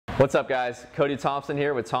What's up guys, Cody Thompson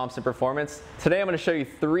here with Thompson Performance. Today I'm going to show you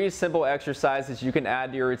 3 simple exercises you can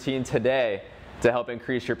add to your routine today to help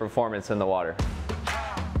increase your performance in the water.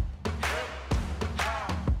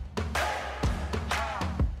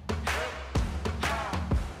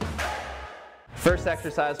 First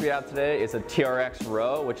exercise we have today is a TRX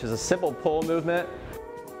row, which is a simple pull movement.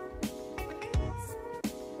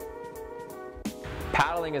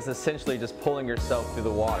 Paddling is essentially just pulling yourself through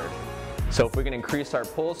the water. So if we can increase our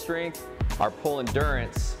pull strength, our pull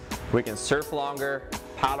endurance, we can surf longer,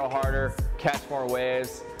 paddle harder, catch more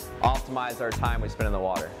waves, optimize our time we spend in the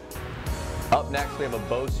water. Up next we have a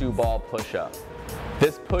Bosu ball push-up.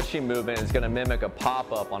 This pushing movement is going to mimic a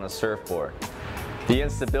pop-up on a surfboard. The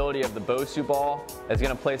instability of the Bosu ball is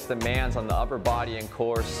going to place demands on the upper body and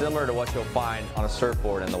core similar to what you'll find on a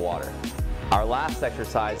surfboard in the water. Our last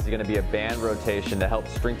exercise is going to be a band rotation to help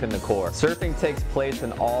strengthen the core. Surfing takes place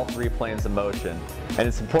in all 3 planes of motion, and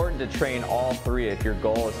it's important to train all 3 if your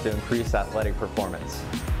goal is to increase athletic performance.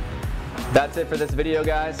 That's it for this video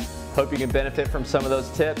guys. Hope you can benefit from some of those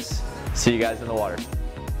tips. See you guys in the water.